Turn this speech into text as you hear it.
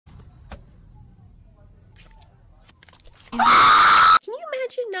Can you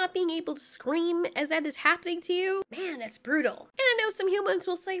imagine not being able to scream as that is happening to you? Man, that's brutal. And I know some humans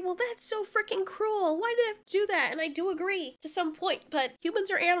will say, well, that's so freaking cruel. Why do they have to do that? And I do agree to some point, but humans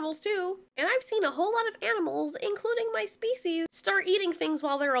are animals too. And I've seen a whole lot of animals, including my species, start eating things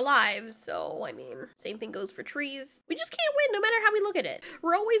while they're alive. So, I mean, same thing goes for trees. We just can't win no matter how we look at it.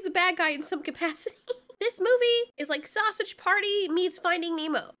 We're always the bad guy in some capacity. This movie is like Sausage Party meets Finding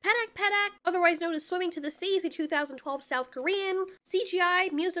Nemo. Padakpadak, otherwise known as Swimming to the Sea, is a 2012 South Korean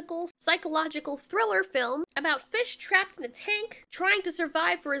CGI musical psychological thriller film about fish trapped in a tank trying to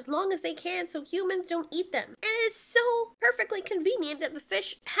survive for as long as they can so humans don't eat them. And it's so perfectly convenient that the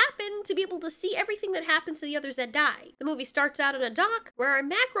fish happen to be able to see everything that happens to the others that die. The movie starts out on a dock where our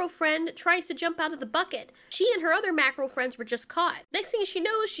macro friend tries to jump out of the bucket. She and her other macro friends were just caught. Next thing she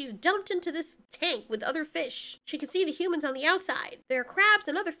knows, she's dumped into this tank with other fish. She can see the humans on the outside. There are crabs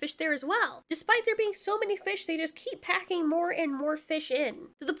and other fish there as well. Despite there being so many fish, they just keep packing more and more fish in,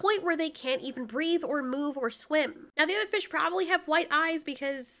 to the point where they can't even breathe or move or swim. Now the other fish probably have white eyes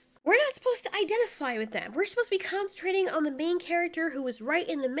because we're not supposed to identify with them. We're supposed to be concentrating on the main character who is right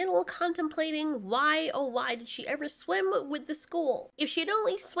in the middle, contemplating why, oh why did she ever swim with the school? If she had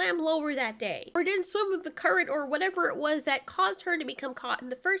only swam lower that day, or didn't swim with the current or whatever it was that caused her to become caught in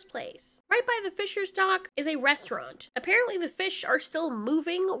the first place. Right by the fisher's dock is a restaurant. Apparently the fish are still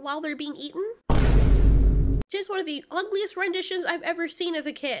moving while they're being eaten. Just one of the ugliest renditions I've ever seen of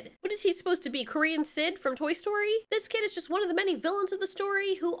a kid. What is he supposed to be, Korean Sid from Toy Story? This kid is just one of the many villains of the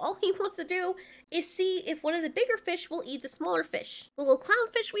story who all he wants to do is see if one of the bigger fish will eat the smaller fish. The little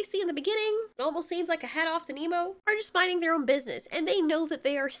clownfish we see in the beginning, it almost seems like a hat off to Nemo, are just minding their own business, and they know that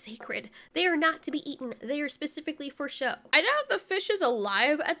they are sacred. They are not to be eaten. They are specifically for show. I doubt the fish is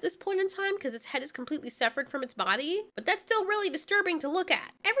alive at this point in time because its head is completely severed from its body, but that's still really disturbing to look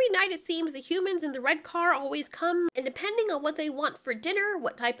at. Every night it seems the humans in the red car always come, and depending on what they want for dinner,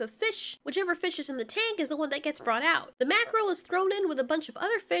 what type of fish, whichever fish is in the tank is the one that gets brought out. The mackerel is thrown in with a bunch of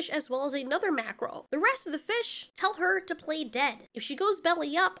other fish as well as another mackerel. The rest of the fish tell her to play dead. If she goes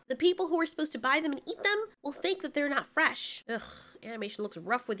belly up, the people who are supposed to buy them and eat them will think that they're not fresh. Ugh. Animation looks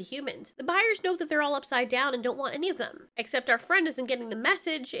rough with the humans. The buyers know that they're all upside down and don't want any of them. Except our friend isn't getting the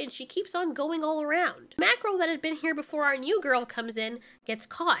message and she keeps on going all around. The mackerel that had been here before our new girl comes in gets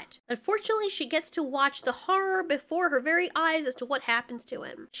caught. Unfortunately, she gets to watch the horror before her very eyes as to what happens to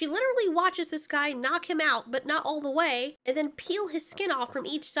him. She literally watches this guy knock him out, but not all the way, and then peel his skin off from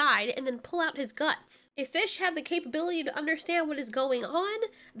each side and then pull out his guts. If fish have the capability to understand what is going on,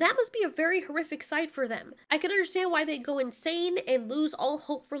 that must be a very horrific sight for them. I can understand why they'd go insane and lose all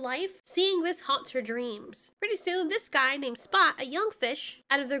hope for life. Seeing this haunts her dreams. Pretty soon, this guy named Spot, a young fish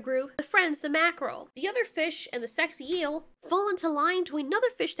out of their group, befriends the mackerel. The other fish and the sexy eel fall into line to another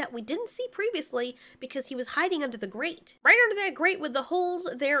fish that we didn't see previously because he was hiding under the grate. Right under that grate with the holes,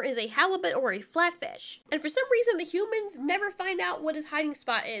 there is a halibut or a flatfish. And for some reason, the humans never find out what his hiding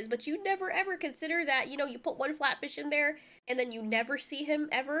spot is, but you never ever consider that, you know, you put one flatfish in there and then you never see him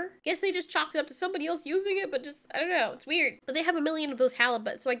ever. Guess they just chalked it up to somebody else using it, but just, I don't know, it's weird. But they have a million of those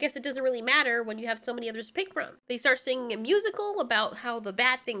halibuts, so I guess it doesn't really matter when you have so many others to pick from. They start singing a musical about how the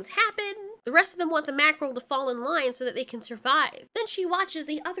bad things happen. The rest of them want the mackerel to fall in line so that they can survive. Then she watches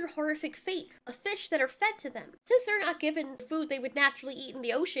the other horrific fate of fish that are fed to them. Since they're not given food they would naturally eat in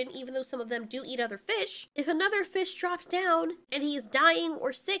the ocean, even though some of them do eat other fish, if another fish drops down and he is dying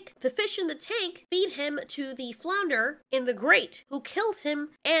or sick, the fish in the tank feed him to the flounder in the grate, who kills him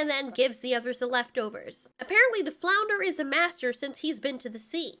and then gives the others the leftovers. Apparently the flounder is the master since he's been to the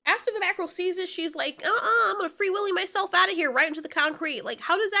sea. After the mackerel sees this, she's like, I'm gonna free willy myself out of here right into the concrete. Like,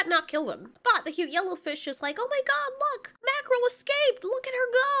 how does that not kill them? Spot, the cute yellow fish, is like, oh my god, look! Mackerel escaped! Look at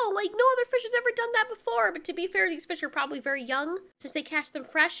her go! Like, no other fish has ever done that before. But to be fair, these fish are probably very young since they catch them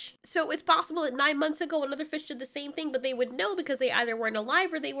fresh. So it's possible that 9 months ago another fish did the same thing, but they would know because they either weren't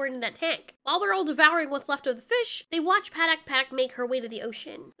alive or they weren't in that tank. While they're all devouring what's left of the fish, they watch Padakpadak make her way to the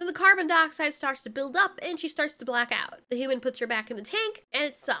ocean. Then the carbon dioxide starts to build up and she starts to black out. The human puts her back in the tank and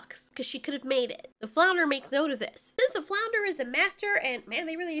it sucks because she could have made it. The flounder makes note of this. Since the flounder is the master, and man,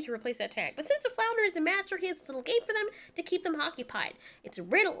 they really need to replace that tank. But since the flounder is the master, he has this little game for them to keep them occupied. It's a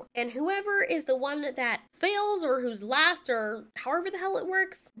riddle, and whoever is the one that fails or who's last or however the hell it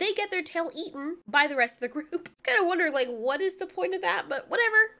works, they get their tail eaten by the rest of the group. It's kind of wonder, like, what is the point of that? But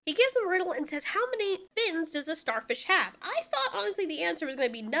whatever. He gives them a riddle and says, how many fins does a starfish have? I thought, honestly, the answer was going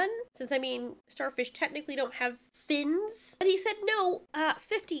to be none, since, I mean, starfish technically don't have fins. But he said, no,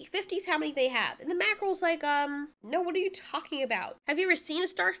 50. 50's how many they have. And the mackerel's like, no, what are you talking about? Have you ever seen a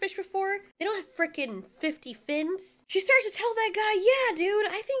starfish before? They don't have frickin' 50 fins. She starts to tell that guy, yeah, dude,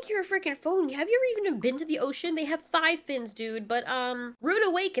 I think your freaking phone. Have you ever even been to the ocean? They have 5 fins, dude. But, rude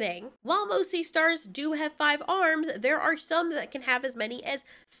awakening. While most sea stars do have 5 arms, there are some that can have as many as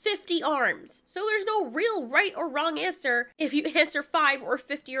 50 arms. So there's no real right or wrong answer if you answer 5 or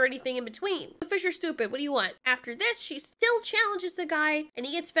 50 or anything in between. The fish are stupid. What do you want? After this, she still challenges the guy and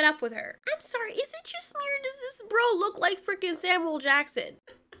he gets fed up with her. I'm sorry, is it just me or does this bro look like freaking Samuel Jackson?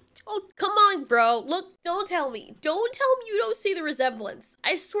 Oh, come on, bro. Look, don't tell me. Don't tell me you don't see the resemblance.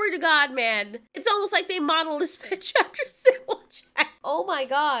 I swear to God, man. It's almost like they modeled this bitch after Samuel Jackson. Oh my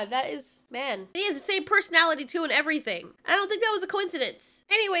God, that is, man. He has the same personality too and everything. I don't think that was a coincidence.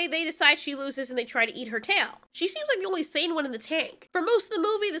 Anyway, they decide she loses and they try to eat her tail. She seems like the only sane one in the tank. For most of the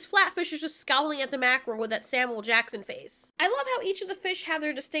movie, this flatfish is just scowling at the mackerel with that Samuel Jackson face. I love how each of the fish have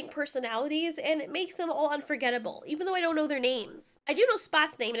their distinct personalities and it makes them all unforgettable, even though I don't know their names. I do know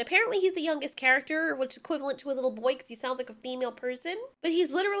Spot's name and apparently he's the youngest character, which is equivalent to a little boy because he sounds like a female person, but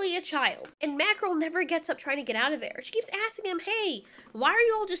he's literally a child. And mackerel never gets up trying to get out of there. She keeps asking him, hey, why are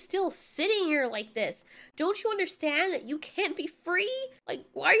you all just still sitting here like this? Don't you understand that you can't be free? Like,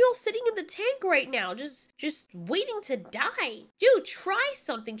 why are you all sitting in the tank right now? Just waiting to die. Dude, try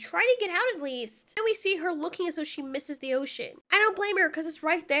something. Try to get out at least. And we see her looking as though she misses the ocean. I don't blame her because it's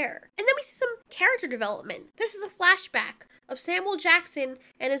right there. And then we see some character development. This is a flashback of Samuel Jackson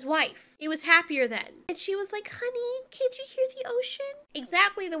and his wife. He was happier then. And she was like, honey, can't you hear the ocean?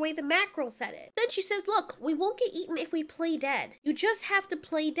 Exactly the way the mackerel said it. Then she says, look, we won't get eaten if we play dead. You just have to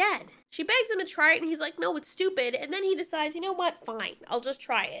play dead. She begs him to try it and he's like, no, it's stupid. And then he decides, you know what? Fine, I'll just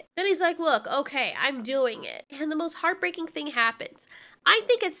try it. Then he's like, look, okay, I'm doing it. And the most heartbreaking thing happens. I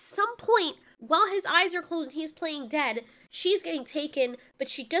think at some point, while his eyes are closed and he's playing dead, she's getting taken, but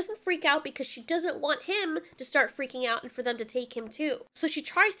she doesn't freak out because she doesn't want him to start freaking out and for them to take him too. So she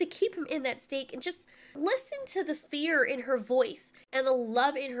tries to keep him in that state and just listen to the fear in her voice and the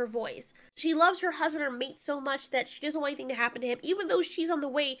love in her voice. She loves her husband or mate so much that she doesn't want anything to happen to him, even though she's on the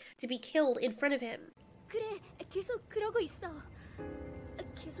way to be killed in front of him. 그래, 계속 그러고 있어.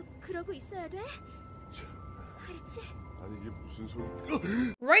 계속 그러고 있어야 돼. 알았지?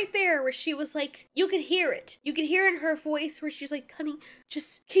 Right there where she was like, you could hear it. You could hear in her voice where she's like, honey,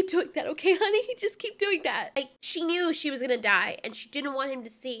 just keep doing that, okay, honey? Just keep doing that. Like, she knew she was gonna die and she didn't want him to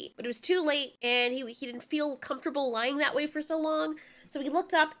see. But it was too late and he didn't feel comfortable lying that way for so long. So he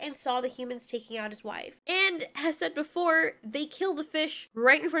looked up and saw the humans taking out his wife. And as said before, they kill the fish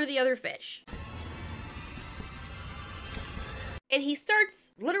right in front of the other fish. And he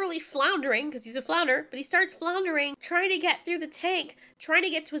starts literally floundering, because he's a flounder, but he starts floundering, trying to get through the tank, trying to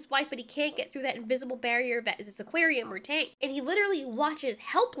get to his wife, but he can't get through that invisible barrier that is this aquarium or tank. And he literally watches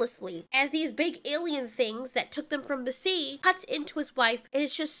helplessly as these big alien things that took them from the sea cuts into his wife, and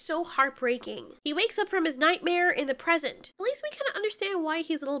it's just so heartbreaking. He wakes up from his nightmare in the present. At least we kind of understand why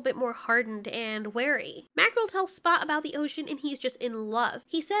he's a little bit more hardened and wary. Mackerel tells Spot about the ocean, and he's just in love.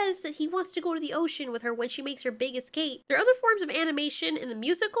 He says that he wants to go to the ocean with her when she makes her big escape. There are other forms of animation in the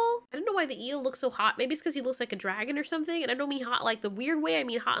musical. I don't know why the eel looks so hot. Maybe it's because he looks like a dragon or something. And I don't mean hot like the weird way. I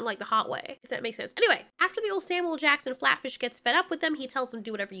mean hot in like the hot way, if that makes sense. Anyway, after the old Samuel Jackson flatfish gets fed up with them, he tells them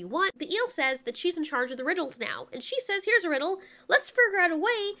do whatever you want. The eel says that she's in charge of the riddles now. And she says, here's a riddle. Let's figure out a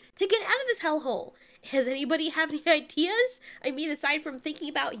way to get out of this hellhole. Has anybody have any ideas? I mean, aside from thinking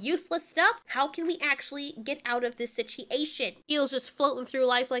about useless stuff, how can we actually get out of this situation? Eel's just floating through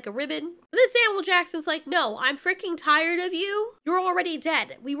life like a ribbon. And then Samuel Jackson's like, no, I'm freaking tired of you. You're already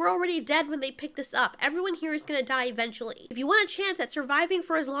dead. We were already dead when they picked us up. Everyone here is gonna die eventually. If you want a chance at surviving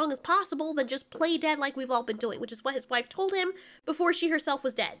for as long as possible, then just play dead like we've all been doing, which is what his wife told him before she herself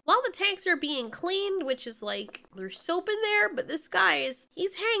was dead. While the tanks are being cleaned, which is like, there's soap in there, but this guy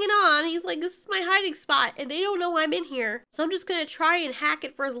he's hanging on. He's like, this is my hiding spot and they don't know I'm in here, so I'm just gonna try and hack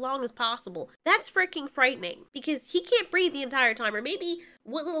it for as long as possible. That's freaking frightening because he can't breathe the entire time, or maybe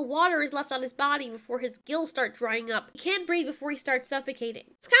what little water is left on his body before his gills start drying up. He can't breathe before he starts suffocating.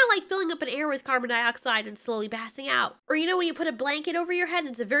 It's kind of like filling up an air with carbon dioxide and slowly passing out. Or you know when you put a blanket over your head and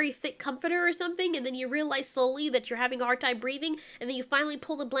it's a very thick comforter or something, and then you realize slowly that you're having a hard time breathing, and then you finally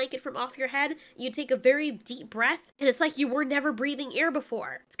pull the blanket from off your head, you take a very deep breath, and it's like you were never breathing air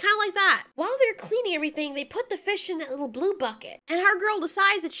before. It's kind of like that. While they're cleaning everything, they put the fish in that little blue bucket, and our girl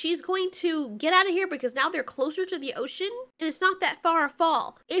decides that she's going to get out of here because now they're closer to the ocean, and it's not that far a fall.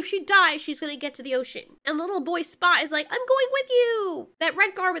 If she dies, she's gonna get to the ocean. And little boy Spot is like, I'm going with you! That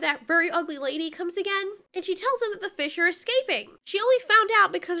red guard with that very ugly lady comes again. and she tells him that the fish are escaping. She only found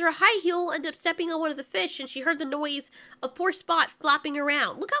out because her high heel ended up stepping on one of the fish and she heard the noise of poor Spot flapping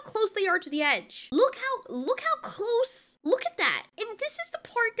around. Look how close they are to the edge. Look how close. Look at that. And this is the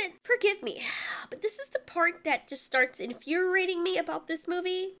part that, forgive me, but this is the part that just starts infuriating me about this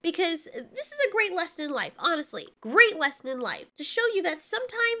movie, because this is a great lesson in life, honestly. Great lesson in life to show you that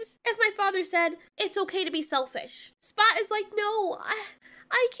sometimes, as my father said, it's okay to be selfish. Spot is like, no,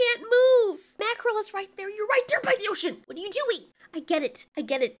 I can't move. Mackerel is right there. You're right there by the ocean. What are you doing? I get it. I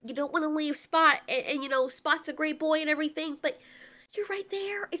get it. You don't want to leave Spot, and you know, Spot's a great boy and everything, but you're right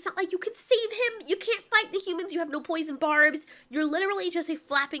there. It's not like you can save him. You can't fight the humans. You have no poison barbs. You're literally just a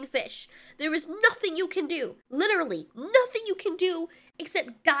flapping fish. There is nothing you can do. Literally nothing you can do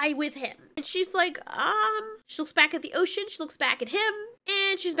except die with him. And she's like, she looks back at the ocean. She looks back at him,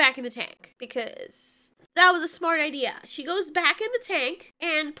 and she's back in the tank because that was a smart idea. She goes back in the tank,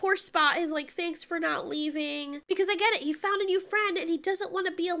 and poor Spot is like, thanks for not leaving. Because I get it. He found a new friend, and he doesn't want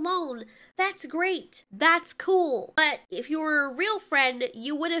to be alone. That's great. That's cool. But if you were a real friend,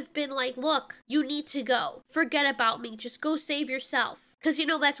 you would have been like, look, you need to go. Forget about me. Just go save yourself. Because, you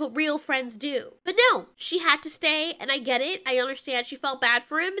know, that's what real friends do. But no, she had to stay, and I get it. I understand she felt bad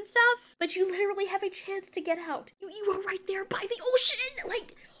for him and stuff. But you literally have a chance to get out. You were right there by the ocean.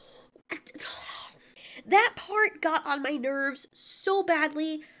 Like, that part got on my nerves so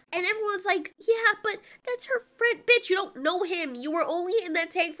badly. And everyone's like, yeah, but that's her friend. Bitch, you don't know him. You were only in that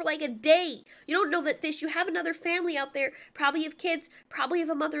tank for like a day. You don't know that fish. You have another family out there. Probably have kids. Probably have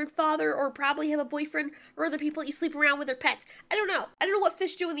a mother and father. Or probably have a boyfriend. Or other people you sleep around with, or pets. I don't know. I don't know what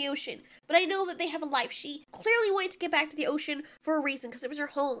fish do in the ocean. But I know that they have a life. She clearly wanted to get back to the ocean for a reason. Because it was her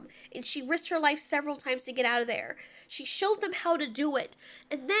home. And she risked her life several times to get out of there. She showed them how to do it.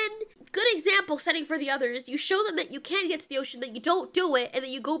 And then, good example setting for the others. You show them that you can get to the ocean. That you don't do it. And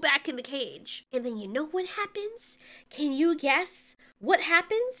then you go back in the cage. And then you know what happens? Can you guess what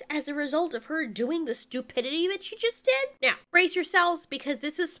happens as a result of her doing the stupidity that she just did? Now, brace yourselves because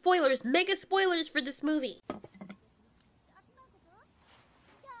this is spoilers, mega spoilers for this movie.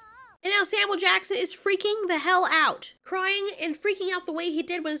 And now Samuel Jackson is freaking the hell out, crying and freaking out the way he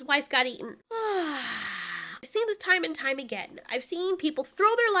did when his wife got eaten. I've seen this time and time again. I've seen people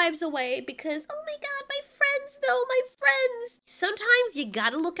throw their lives away because, oh my god, my friends though, my friends. Sometimes you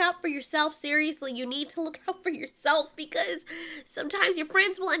gotta look out for yourself. Seriously, you need to look out for yourself because sometimes your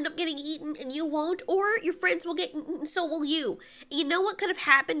friends will end up getting eaten and you won't, or your friends will get eaten and so will you. And you know what could have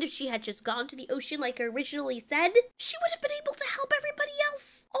happened if she had just gone to the ocean like I originally said? She would have been able to help everybody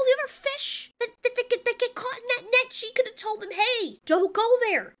else. All the other fish that get caught in that net, she could have told them, hey, don't go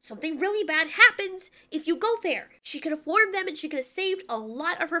there. Something really bad happens if you go there. She could have warned them and she could have saved a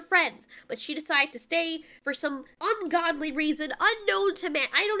lot of her friends. But she decided to stay for some ungodly reason unknown to man.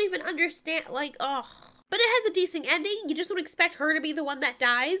 I don't even understand, like, ugh. But it has a decent ending. You just don't expect her to be the one that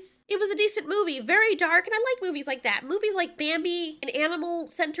dies. It was a decent movie, very dark, and I like movies like that. Movies like Bambi and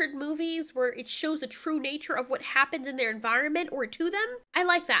animal-centered movies where it shows the true nature of what happens in their environment or to them. I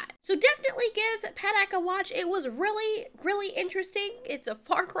like that. So definitely give Padak a watch. It was really, really interesting. It's a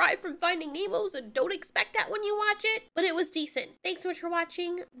far cry from Finding Nemo, so don't expect that when you watch it, but it was decent. Thanks so much for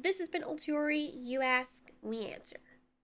watching. This has been Ultiori. You ask, we answer.